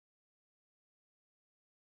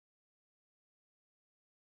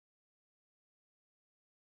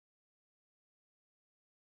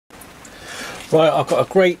Right, I've got a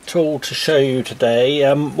great tool to show you today,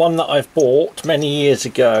 one that I've bought many years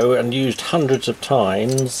ago and used hundreds of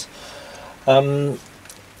times.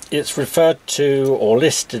 It's referred to or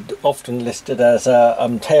often listed as a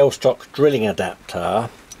tailstock drilling adapter,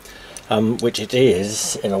 which it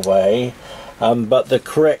is in a way, but the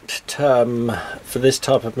correct term for this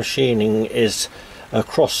type of machining is a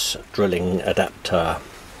cross drilling adapter.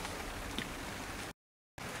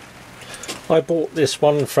 I bought this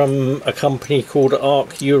one from a company called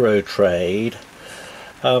Arc Eurotrade.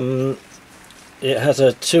 It has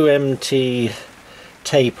a 2MT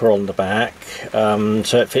taper on the back,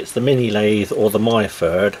 so it fits the mini lathe or the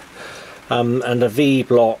Myford, and a V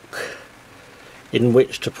block in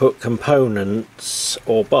which to put components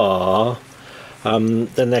or bar. Then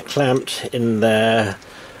they're clamped in there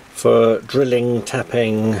for drilling,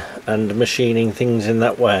 tapping and machining things in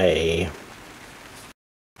that way.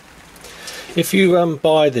 If you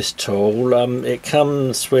buy this tool, it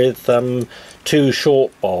comes with 2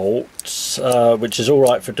 short bolts, which is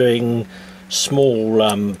alright for doing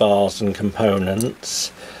small bars and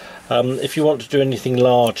components. If you want to do anything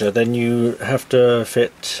larger, then you have to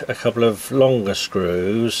fit a couple of longer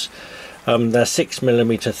screws. They're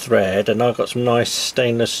 6mm thread, and I've got some nice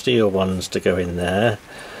stainless steel ones to go in there.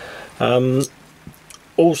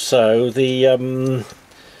 Also, the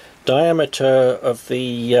diameter of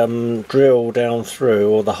the drill down through,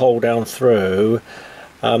 or the hole down through,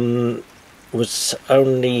 was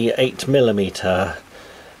only 8mm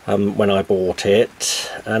when I bought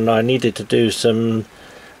it, and I needed to do some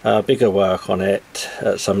bigger work on it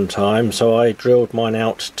at some time, so I drilled mine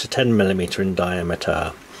out to 10mm in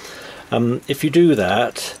diameter. If you do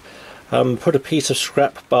that, put a piece of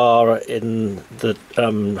scrap bar in the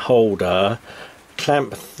holder,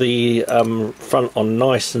 clamp the front on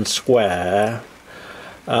nice and square,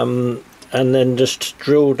 and then just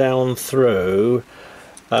drill down through,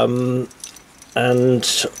 and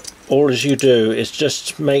all as you do is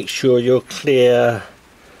just make sure you're clear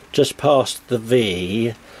just past the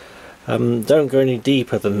V. Don't go any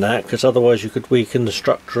deeper than that, because otherwise you could weaken the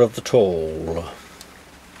structure of the tool.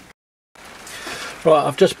 Right,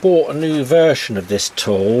 I've just bought a new version of this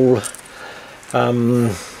tool.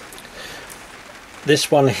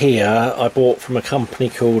 This one here I bought from a company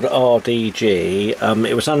called RDG.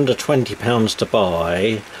 It was under £20 to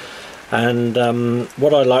buy, and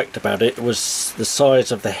what I liked about it was the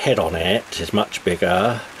size of the head on it is much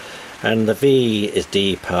bigger, and the V is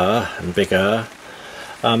deeper and bigger,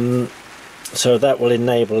 so that will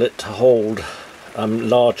enable it to hold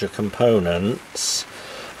larger components.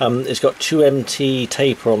 It's got 2MT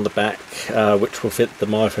taper on the back, which will fit the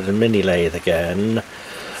Myford and mini lathe again.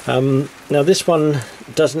 Now this one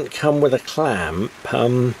doesn't come with a clamp.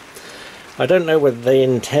 I don't know whether they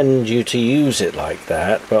intend you to use it like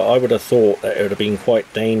that, but I would have thought that it would have been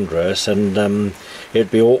quite dangerous, and it would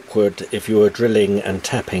be awkward if you were drilling and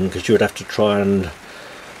tapping, because you would have to try and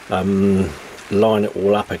line it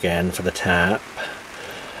all up again for the tap.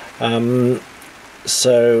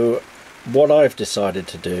 So what I've decided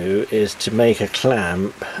to do is to make a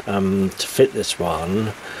clamp to fit this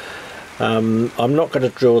one. I'm not going to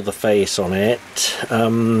drill the face on it,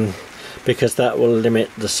 because that will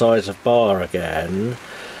limit the size of bar again.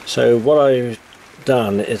 So what I've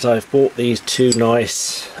done is I've bought these 2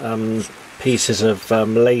 nice pieces of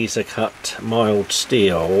laser cut mild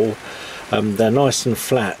steel. They're nice and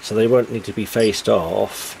flat, so they won't need to be faced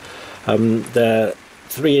off. They're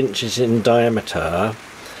 3 inches in diameter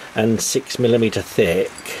and 6mm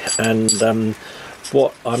thick, and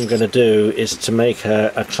what I'm going to do is to make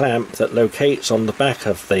a clamp that locates on the back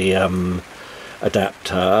of the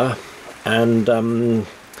adapter and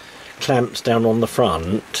clamps down on the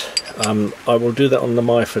front. I will do that on the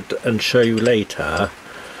Myford and show you later.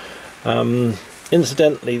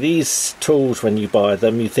 Incidentally, these tools, when you buy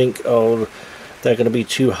them, you think, oh, they're going to be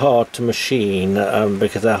too hard to machine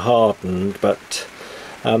because they're hardened, but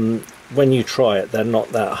when you try it, they're not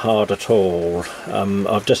that hard at all.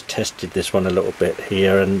 I've just tested this one a little bit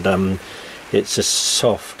here, and it's as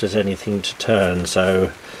soft as anything to turn,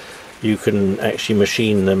 so you can actually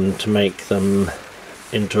machine them to make them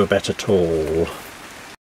into a better tool.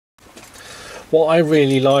 What I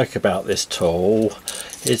really like about this tool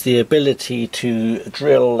is the ability to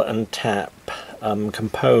drill and tap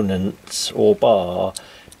components or bar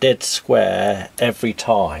dead square every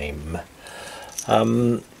time.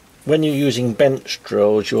 When you're using bench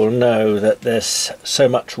drills, you'll know that there's so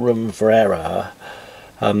much room for error.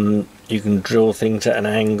 You can drill things at an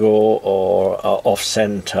angle or off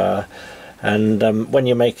center, and when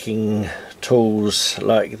you're making tools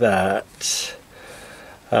like that,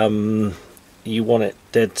 you want it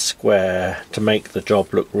dead square to make the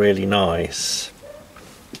job look really nice.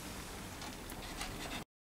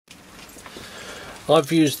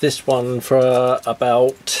 I've used this one for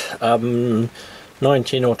about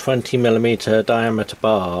 19 or 20 millimeter diameter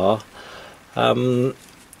bar.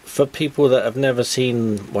 For people that have never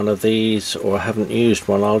seen one of these or haven't used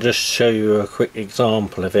one, I'll just show you a quick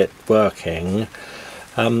example of it working.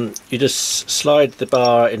 You just slide the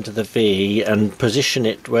bar into the V and position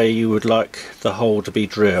it where you would like the hole to be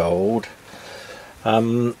drilled,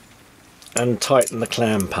 and tighten the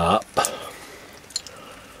clamp up.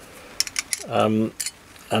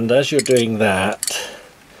 And as you're doing that,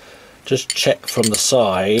 just check from the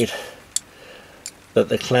side that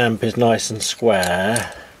the clamp is nice and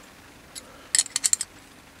square,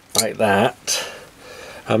 like that.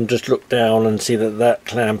 Just look down and see that that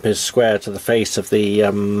clamp is square to the face of the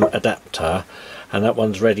adapter, and that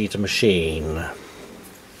one's ready to machine.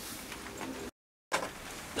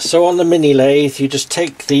 So on the mini lathe, you just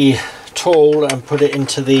take the tool and put it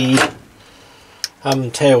into the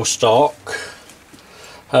tailstock.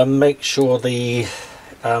 Make sure the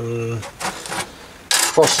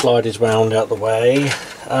cross slide is wound out the way.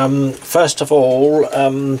 First of all,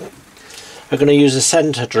 I'm going to use a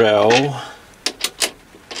centre drill,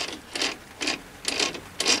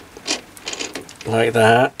 like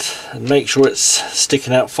that, and make sure it's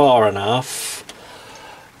sticking out far enough.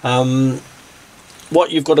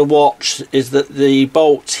 What you've got to watch is that the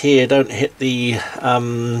bolts here don't hit the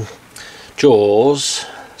jaws,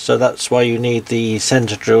 so that's why you need the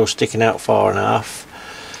centre drill sticking out far enough.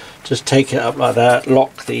 Just take it up like that,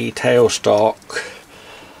 lock the tailstock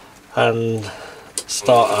and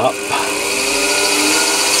start up.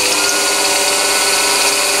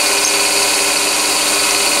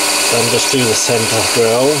 Then just do the centre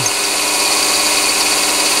drill.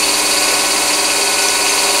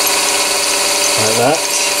 Like that.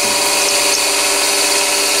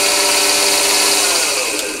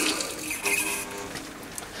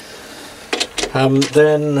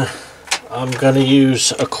 Then I'm going to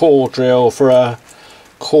use a core drill for a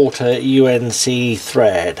 1/4 UNC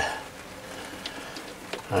thread.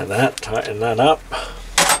 Like that, tighten that up.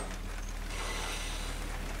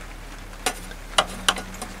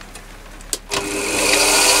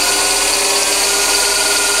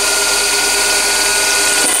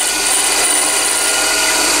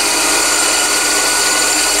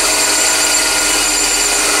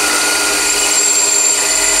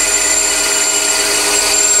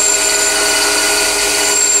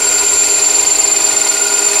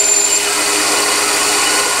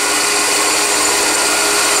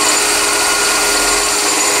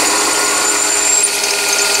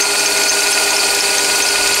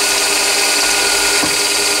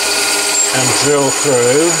 And drill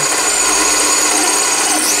through.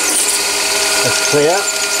 That's clear.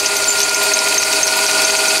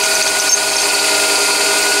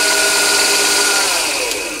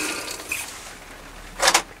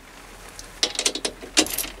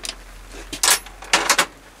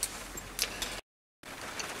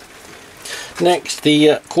 Next,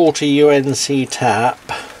 the 1/4 UNC tap.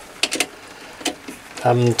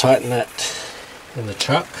 Tighten that in the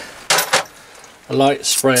chuck. A light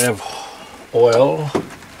spray of oil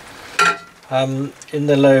in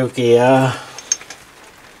the low gear,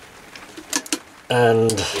 and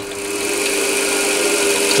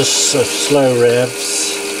just slow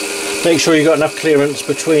revs. Make sure you've got enough clearance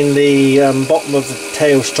between the bottom of the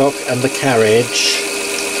tailstock and the carriage.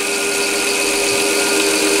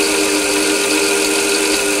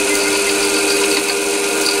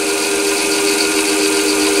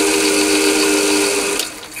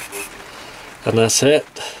 And that's it.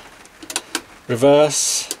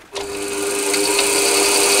 Reverse.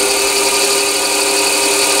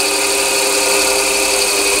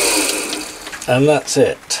 And that's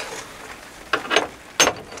it.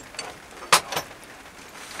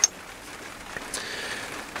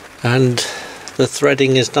 And the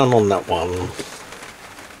threading is done on that one.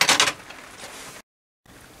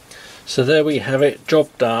 So there we have it,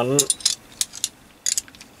 job done.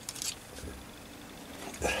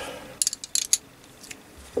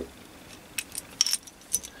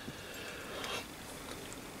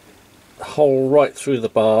 Hole right through the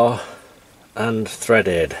bar and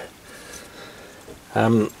threaded.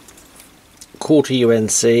 1/4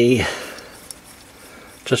 UNC,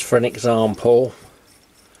 just for an example,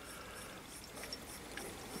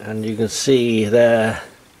 and you can see there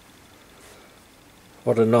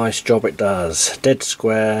what a nice job it does. Dead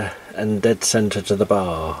square and dead centre to the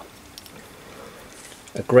bar.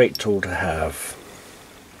 A great tool to have.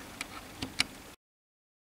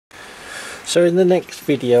 So in the next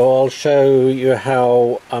video I'll show you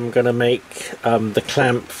how I'm going to make the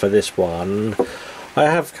clamp for this one. I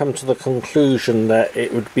have come to the conclusion that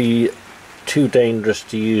it would be too dangerous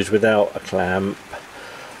to use without a clamp.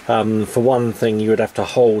 For one thing, you would have to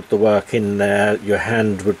hold the work in there, your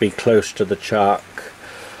hand would be close to the chuck,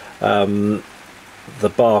 the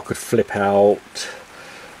bar could flip out,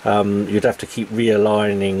 you'd have to keep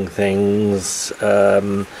realigning things.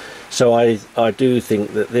 So I do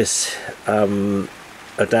think that this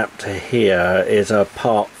adapter here is a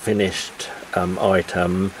part finished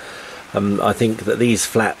item. I think that these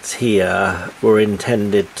flats here were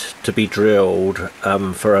intended to be drilled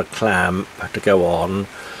for a clamp to go on,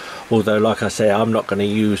 although like I say, I'm not going to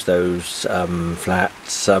use those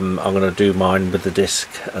flats. I'm going to do mine with the disc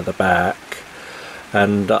at the back,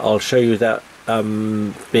 and I'll show you that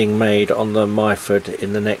being made on the Myford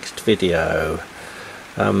in the next video.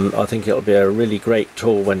 I think it'll be a really great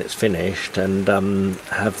tool when it's finished, and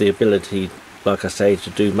have the ability, like I say, to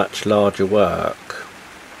do much larger work.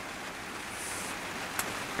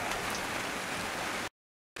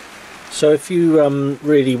 So if you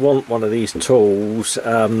really want one of these tools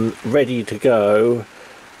ready to go,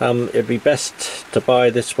 it'd be best to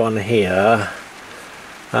buy this one here,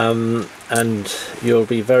 and you'll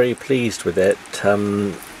be very pleased with it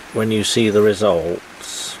when you see the result.